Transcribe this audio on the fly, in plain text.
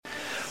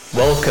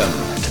Welcome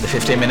to the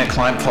 15-Minute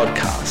Client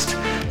Podcast,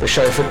 the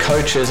show for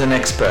coaches and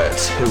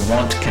experts who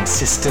want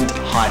consistent,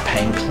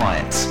 high-paying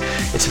clients.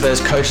 It's for those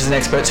coaches and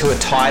experts who are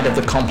tired of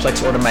the complex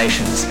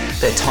automations.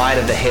 They're tired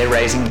of the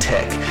hair-raising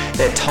tech.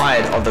 They're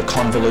tired of the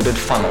convoluted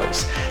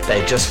funnels.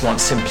 They just want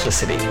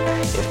simplicity.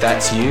 If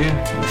that's you,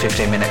 the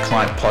 15-Minute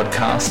Client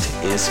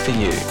Podcast is for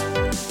you.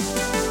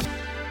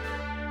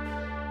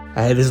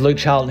 Hey, this is Luke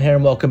Charlton here,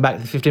 and welcome back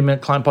to the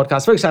 15-Minute Client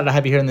Podcast. Very excited to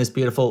have you here on this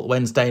beautiful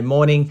Wednesday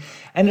morning.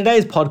 And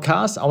today's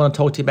podcast, I want to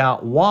talk to you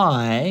about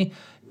why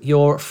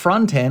your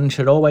front end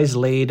should always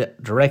lead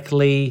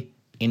directly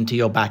into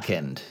your back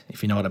end,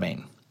 if you know what I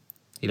mean.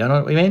 You don't know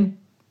what we mean?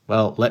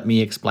 Well, let me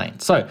explain.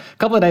 So a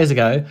couple of days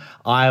ago,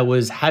 I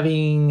was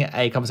having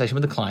a conversation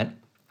with a client.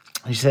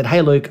 And she said,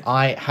 hey, Luke,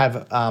 I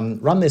have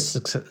run this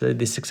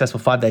successful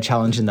 5-day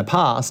challenge in the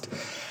past,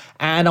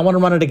 and I want to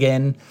run it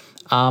again,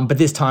 but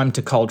this time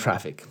to cold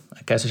traffic.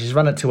 Okay, so she's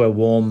run it to a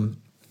warm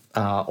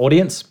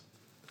audience.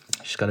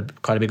 She's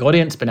got quite a big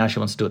audience, but now she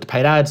wants to do it to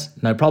paid ads.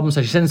 No problem.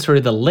 So she sends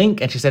through the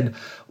link, and she said,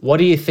 "What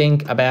do you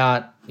think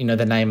about the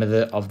name of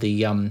the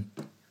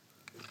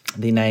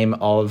name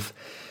of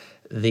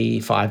the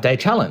 5-day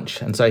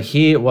challenge?" And so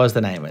here was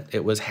the name.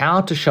 It was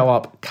how to show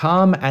up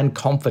calm and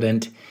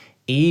confident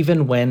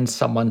even when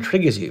someone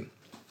triggers you.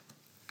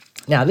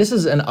 Now, this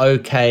is an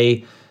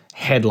okay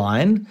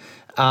headline.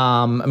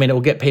 It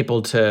will get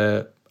people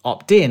to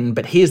opt in,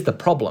 but here's the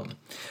problem.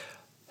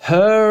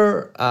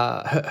 Her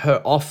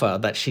offer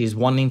that she's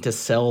wanting to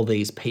sell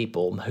these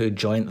people who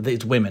join,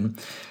 these women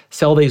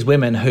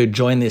who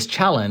join this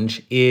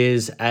challenge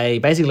is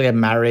basically a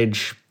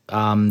marriage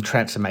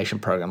transformation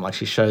program. Like,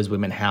 she shows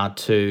women how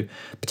to,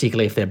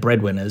 particularly if they're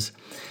breadwinners,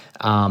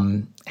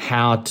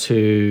 how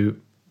to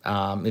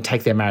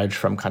take their marriage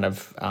from kind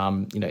of,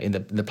 in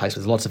the place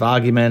where there's lots of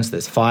arguments,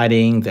 there's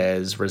fighting,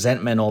 there's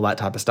resentment, all that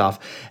type of stuff,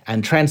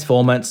 and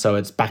transform it so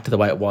it's back to the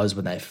way it was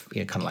when they,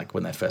 kind of like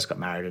when they first got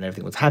married and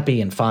everything was happy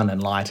and fun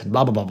and light and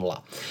blah, blah, blah, blah,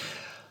 blah.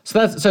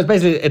 So it's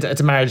basically,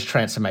 it's a marriage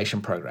transformation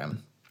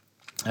program.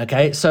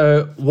 Okay,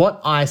 so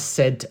what I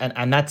said,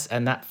 and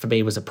that for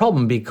me was a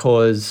problem,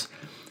 because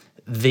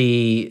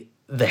the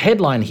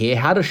headline here,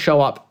 how to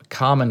show up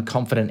calm and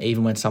confident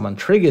even when someone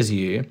triggers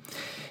you,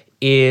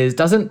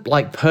 doesn't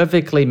like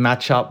perfectly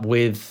match up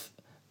with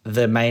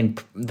the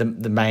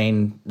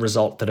main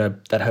result that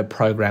her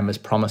program is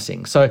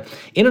promising. So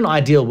in an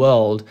ideal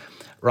world,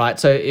 right?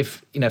 So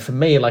if for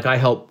me, like I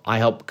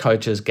help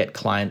coaches get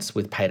clients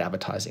with paid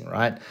advertising,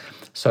 right?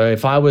 So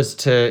if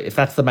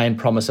that's the main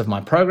promise of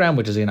my program,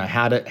 which is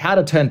how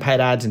to turn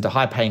paid ads into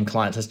high paying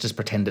clients, let's just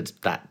pretend it's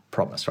that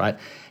promise, right?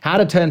 How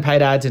to turn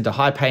paid ads into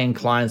high paying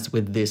clients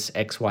with this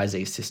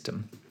XYZ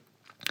system.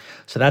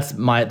 So that's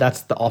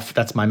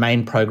my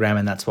main program,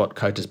 and that's what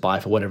coaches buy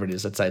for whatever it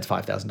is. Let's say it's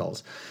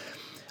 $5,000.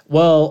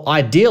 Well,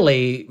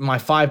 ideally,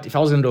 if I was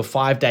going to do a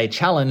 5-day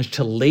challenge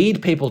to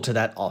lead people to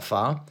that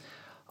offer,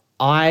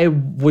 I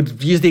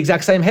would use the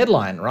exact same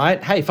headline,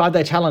 right? Hey,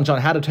 5-day challenge on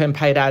how to turn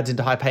paid ads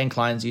into high-paying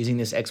clients using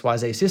this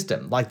XYZ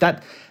system. Like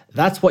that.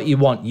 That's what you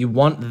want. You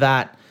want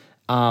that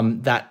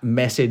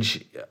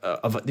message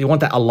you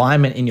want that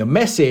alignment in your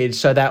message,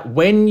 so that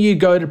when you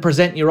go to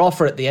present your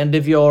offer at the end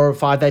of your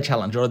 5-day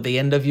challenge, or at the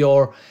end of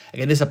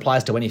again, this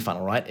applies to any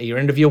funnel, right? At your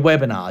end of your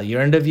webinar, your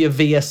end of your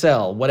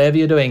VSL, whatever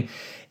you're doing,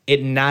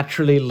 it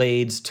naturally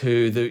leads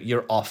to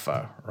your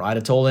offer, right?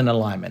 It's all in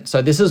alignment.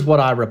 So this is what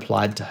I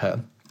replied to her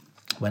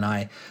when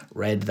I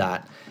read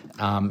that,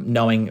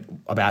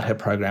 knowing about her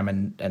program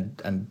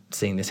and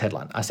seeing this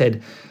headline. I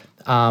said,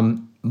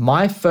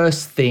 my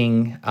first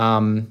thing,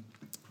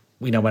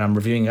 when I'm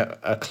reviewing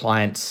a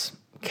client's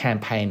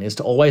campaign, is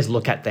to always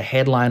look at the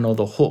headline or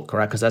the hook,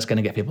 right? Because that's going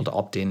to get people to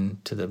opt in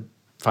to the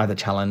 5-day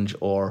challenge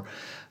or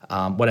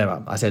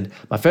whatever. I said,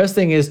 my first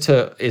thing is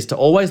to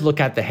always look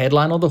at the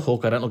headline or the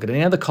hook. I don't look at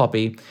any other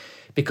copy,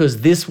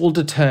 because this will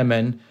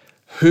determine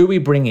who we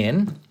bring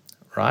in,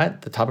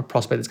 right? The type of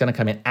prospect that's going to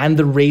come in and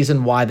the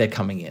reason why they're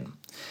coming in.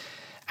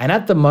 And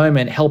at the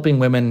moment, helping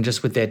women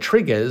just with their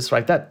triggers,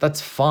 right?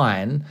 That's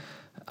fine.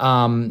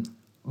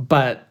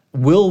 But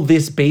will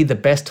this be the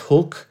best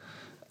hook,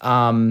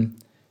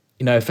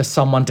 for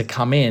someone to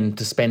come in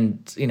to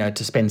spend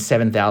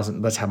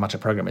 $7,000, that's how much a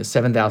program is,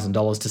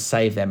 $7,000 to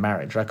save their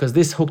marriage, right? Because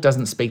this hook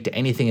doesn't speak to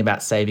anything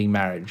about saving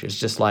marriage. It's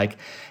just like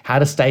how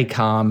to stay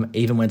calm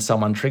even when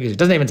someone triggers you. It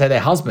doesn't even say their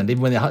husband,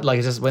 even when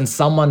it's just when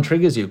someone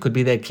triggers you. It could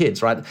be their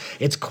kids, right?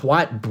 It's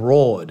quite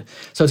broad.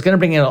 So it's going to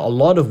bring in a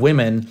lot of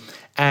women.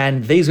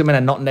 And these women are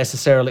not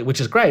necessarily,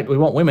 which is great, we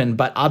want women,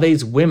 but are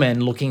these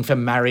women looking for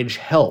marriage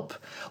help?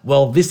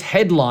 Well, this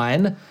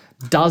headline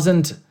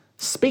doesn't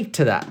speak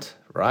to that,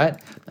 right?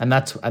 And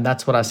that's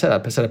what I said.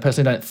 I said I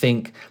personally don't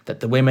think that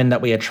the women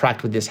that we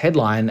attract with this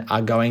headline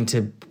are going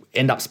to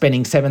end up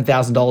spending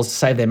 $7,000 to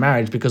save their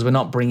marriage, because we're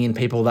not bringing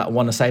people that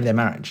want to save their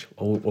marriage,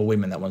 or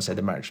women that want to save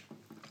their marriage.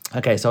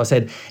 Okay, so I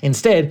said,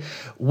 instead,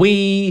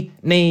 we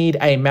need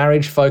a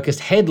marriage-focused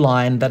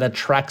headline that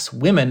attracts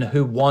women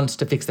who want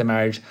to fix their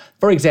marriage.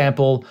 For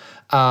example,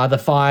 the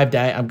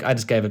 5-day, I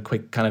just gave a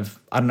quick kind of,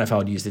 I don't know if I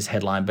would use this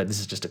headline, but this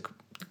is just a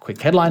quick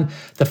quick headline,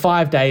 the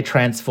 5-day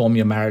transform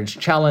your marriage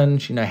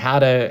challenge, how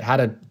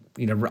to,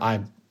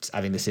 I'm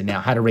adding this in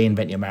now, how to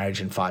reinvent your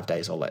marriage in 5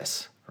 days or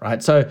less,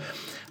 right? So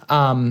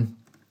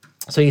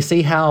you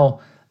see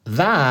how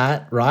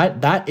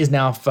that is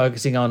now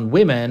focusing on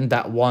women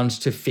that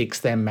want to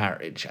fix their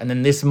marriage. And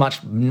then this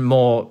much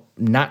more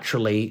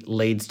naturally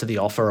leads to the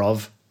offer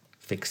of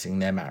fixing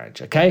their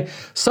marriage, okay?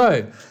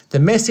 So the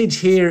message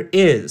here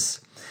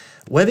is,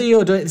 whether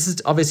you're doing, this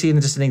is obviously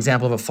just an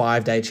example of a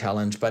 5-day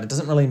challenge, but it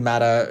doesn't really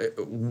matter.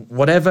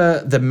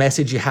 Whatever the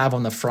message you have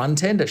on the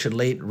front end, it should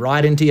lead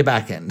right into your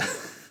back end.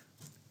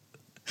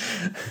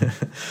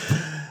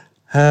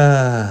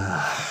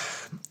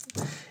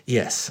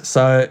 Yes,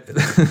 so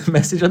the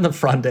message on the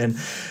front end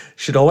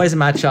should always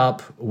match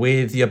up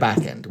with your back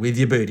end, with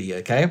your booty,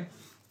 okay?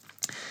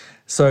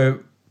 So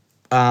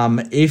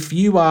if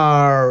you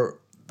are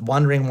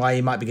wondering why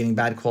you might be getting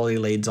bad quality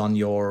leads on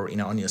your,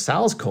 on your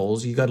sales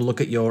calls, you got to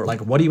look at your,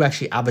 what are you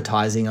actually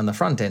advertising on the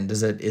front end?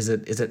 Is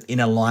it in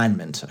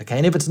alignment? Okay,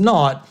 and if it's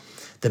not,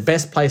 the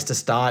best place to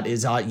start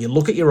is you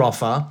look at your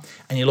offer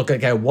and you look at,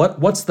 okay,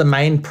 what's the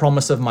main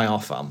promise of my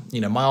offer?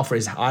 My offer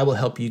is I will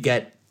help you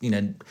get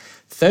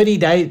 30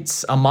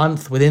 dates a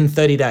month within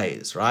 30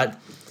 days, right?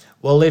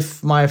 Well,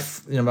 if my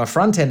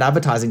front end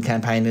advertising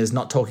campaign is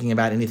not talking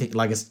about anything,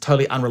 it's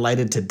totally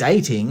unrelated to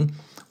dating,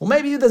 well,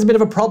 maybe there's a bit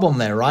of a problem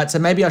there, right? So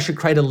maybe I should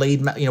create a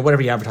lead,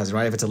 whatever you're advertising,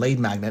 right? If it's a lead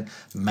magnet,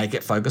 make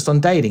it focused on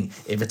dating.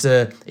 If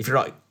you're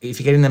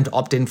getting them to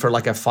opt in for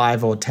a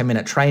 5 or 10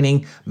 minute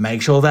training,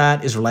 make sure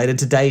that is related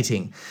to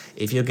dating.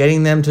 If you're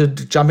getting them to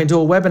jump into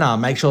a webinar,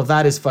 make sure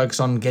that is focused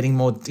on getting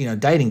more,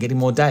 dating, getting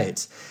more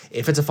dates.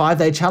 If it's a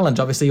 5-day challenge,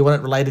 obviously you want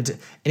it related to,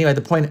 anyway,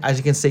 the point, as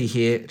you can see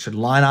here, it should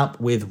line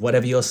up with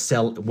whatever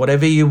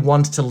whatever you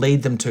want to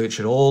lead them to. It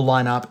should all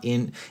line up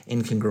in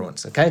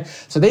congruence, okay?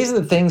 So these are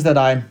the things that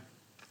I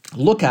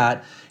look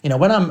at,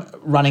 when I'm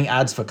running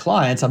ads for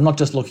clients. I'm not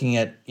just looking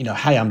at,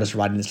 hey, I'm just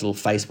writing this little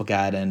Facebook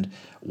ad and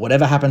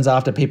whatever happens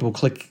after people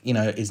click,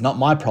 is not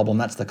my problem,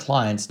 that's the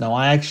client's. No,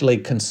 I actually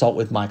consult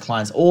with my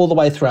clients all the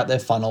way throughout their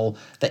funnel,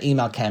 their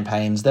email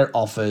campaigns, their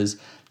offers,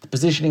 the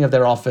positioning of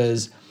their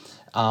offers,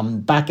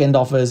 back-end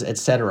offers,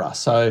 etc.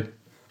 So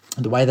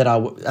the way that I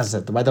work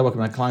with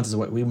my clients is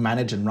we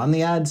manage and run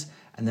the ads,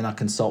 and then I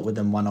consult with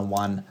them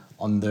one-on-one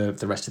on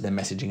the rest of their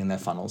messaging and their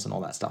funnels and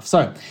all that stuff.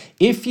 So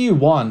if you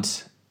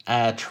want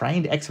a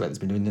trained expert that's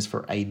been doing this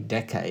for a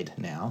decade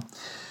now,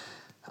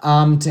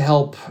 to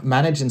help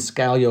manage and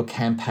scale your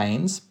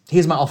campaigns,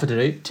 here's my offer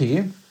to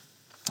you.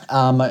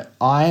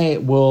 I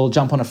will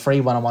jump on a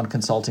free one-on-one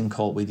consulting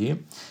call with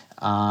you,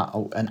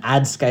 an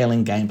ad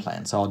scaling game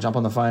plan. So I'll jump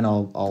on the phone,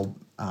 I'll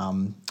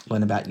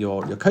learn about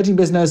your coaching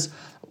business,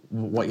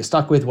 what you're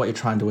stuck with, what you're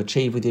trying to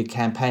achieve with your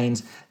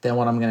campaigns. Then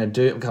what I'm going to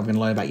do, I'm going to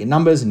learn about your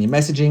numbers and your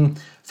messaging.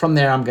 From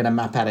there, I'm going to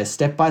map out a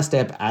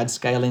step-by-step ad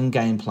scaling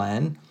game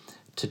plan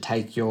to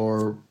take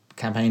your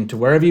campaign to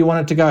wherever you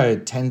want it to go,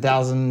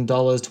 $10,000, $20,000,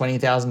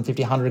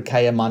 $50,000,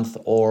 $100K a month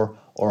or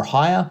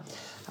higher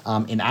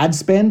in ad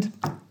spend.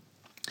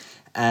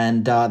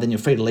 And then you're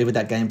free to leave with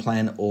that game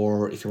plan,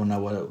 or if you want to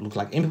know what it looks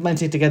like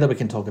implementing it together, we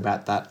can talk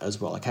about that as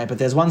well, okay? But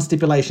there's one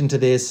stipulation to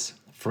this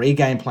free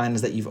game plan,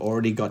 is that you've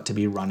already got to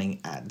be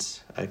running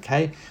ads,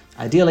 okay?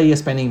 Ideally, you're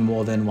spending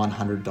more than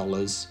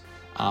 $100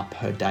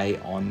 per day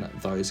on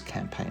those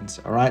campaigns,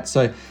 all right?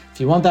 So if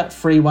you want that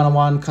free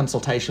one-on-one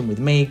consultation with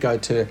me, go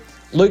to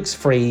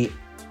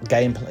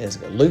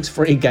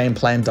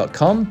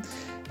lukesfreegameplan.com,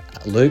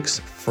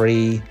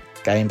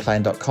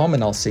 lukesfreegameplan.com,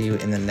 and I'll see you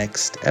in the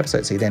next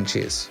episode. See you then,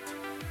 cheers.